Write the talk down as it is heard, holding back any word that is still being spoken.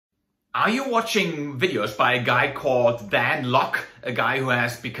Are you watching videos by a guy called Dan Lok, a guy who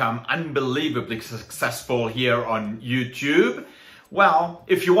has become unbelievably successful here on YouTube? Well,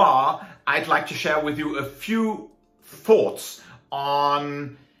 if you are, I'd like to share with you a few thoughts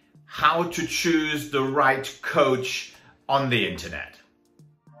on how to choose the right coach on the internet.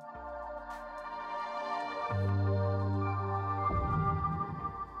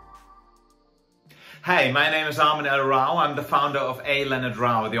 Hey, my name is Armin Rau. I'm the founder of Leonard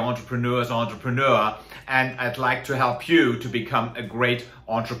Rau, the entrepreneur's entrepreneur, and I'd like to help you to become a great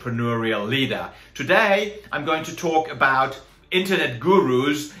entrepreneurial leader. Today, I'm going to talk about internet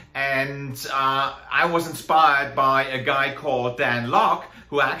gurus, and I was inspired by a guy called Dan Lok,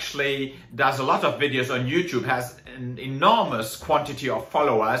 who actually does a lot of videos on YouTube, has an enormous quantity of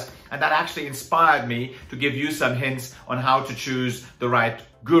followers, and that actually inspired me to give you some hints on how to choose the right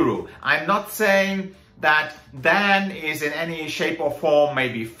guru. I'm not saying that Dan is in any shape or form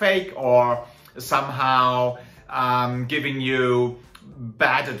maybe fake or somehow giving you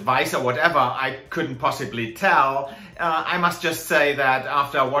bad advice or whatever. I couldn't possibly tell. I must just say that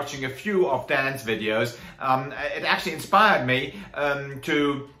after watching a few of Dan's videos, it actually inspired me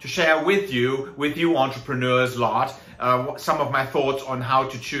to share with you entrepreneurs lot, some of my thoughts on how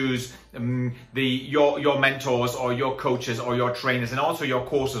to choose your mentors or your coaches or your trainers, and also your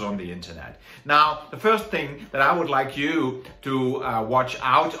courses on the internet. Now, the first thing that I would like you to watch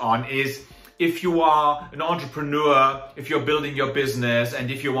out on is, if you are an entrepreneur, if you're building your business,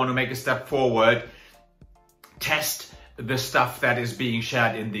 and if you want to make a step forward, test the stuff that is being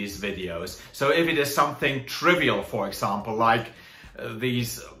shared in these videos. So if it is something trivial, for example, like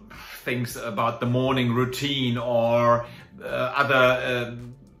these things about the morning routine, or other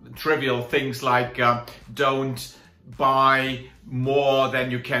trivial things like don't buy more than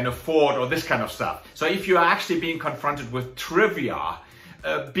you can afford, or this kind of stuff. So if you're actually being confronted with trivia,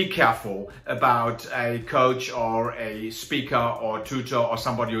 be careful about a coach or a speaker or tutor or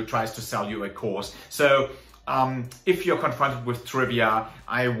somebody who tries to sell you a course. So if you're confronted with trivia,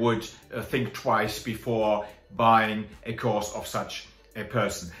 I would think twice before buying a course of such a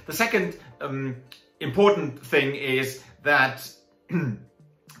person. The second important thing is that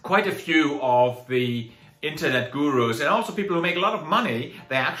quite a few of the internet gurus, and also people who make a lot of money,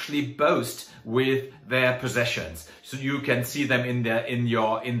 they actually boast with their possessions. So you can see them in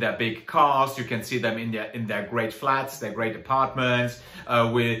their big cars, you can see them in their great flats, their great apartments,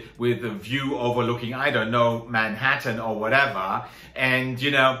 with a view overlooking, I don't know, Manhattan or whatever. And you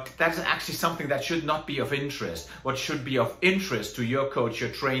know, that's actually something that should not be of interest. What should be of interest to your coach,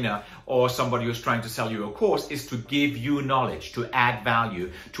 your trainer, or somebody who's trying to sell you a course is to give you knowledge, to add value,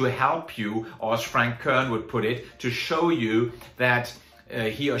 to help you, or as Frank Kern would put it, to show you that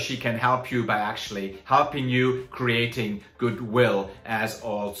he or she can help you by actually helping you, creating goodwill, as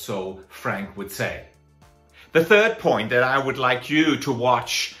also Frank would say. The third point that I would like you to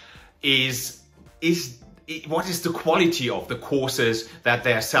watch is what is the quality of the courses that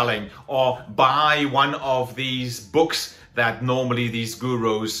they're selling, or buy one of these books that normally these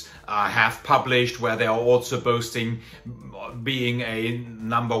gurus have published, where they are also boasting being a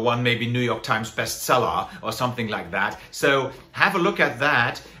 #1, maybe New York Times bestseller or something like that. So have a look at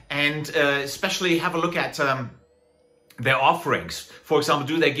that, and especially have a look at their offerings. For example,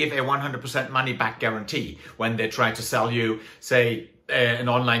 do they give a 100% money back guarantee when they try to sell you, say, an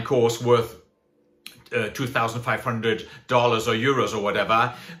online course worth $2,500 or euros or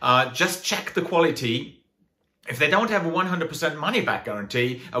whatever? Just check the quality. If they don't have a 100% money back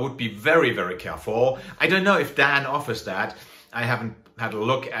guarantee, I would be very, very careful. I don't know if Dan offers that. I haven't had a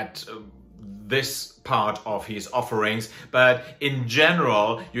look at this part of his offerings, but in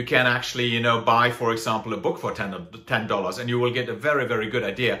general, you can actually, you know, buy, for example, a book for $10, and you will get a very, very good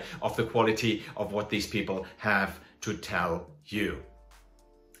idea of the quality of what these people have to tell you.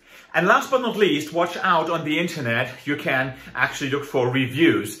 And last but not least, watch out on the internet. You can actually look for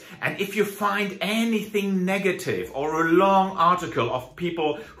reviews. And if you find anything negative or a long article of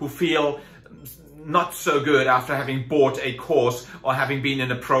people who feel not so good after having bought a course or having been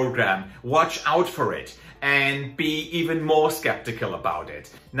in a program, watch out for it and be even more skeptical about it.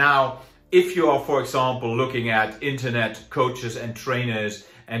 Now, if you are, for example, looking at internet coaches and trainers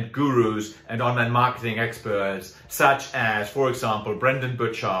and gurus and online marketing experts, such as, for example, Brendon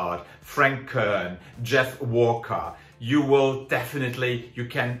Burchard, Frank Kern, Jeff Walker, you will definitely, you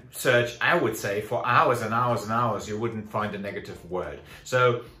can search, I would say, for hours and hours and hours, you wouldn't find a negative word.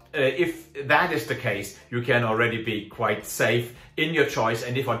 So if that is the case, you can already be quite safe in your choice.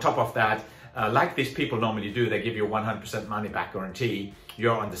 And if on top of that, like these people normally do, they give you 100% money back guarantee,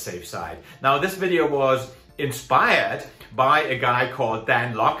 you're on the safe side. Now, this video was inspired by a guy called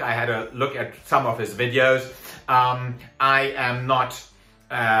Dan Lok. I had a look at some of his videos. I am not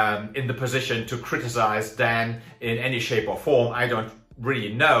in the position to criticize Dan in any shape or form. I don't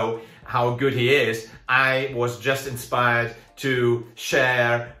really know how good he is. I was just inspired to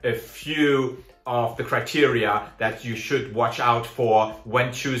share a few of the criteria that you should watch out for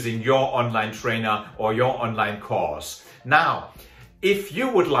when choosing your online trainer or your online course. Now, if you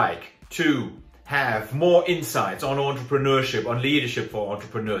would like to have more insights on entrepreneurship, on leadership for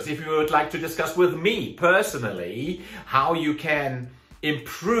entrepreneurs, if you would like to discuss with me personally how you can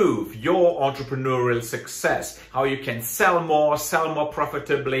improve your entrepreneurial success, how you can sell more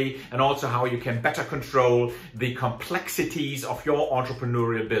profitably, and also how you can better control the complexities of your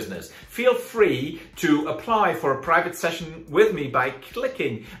entrepreneurial business, feel free to apply for a private session with me by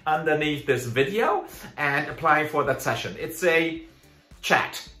clicking underneath this video and applying for that session. It's a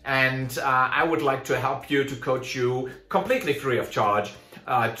chat, and I would like to help you, to coach you completely free of charge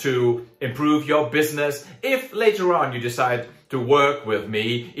to improve your business. If later on you decide to work with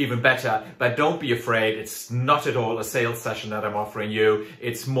me, even better, but don't be afraid. It's not at all a sales session that I'm offering you.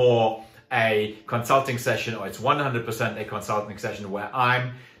 It's more a consulting session, or it's 100% a consulting session where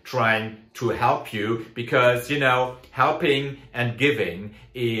I'm trying to help you, because, you know, helping and giving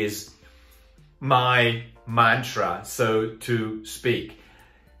is my mantra, so to speak.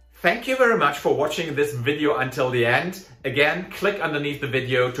 Thank you very much for watching this video until the end. Again, click underneath the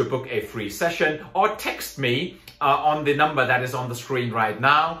video to book a free session, or text me on the number that is on the screen right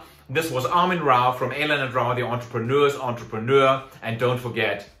now. This was Armin Rau from Dan Lok, the Entrepreneur's Entrepreneur. And don't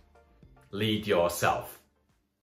forget, lead yourself.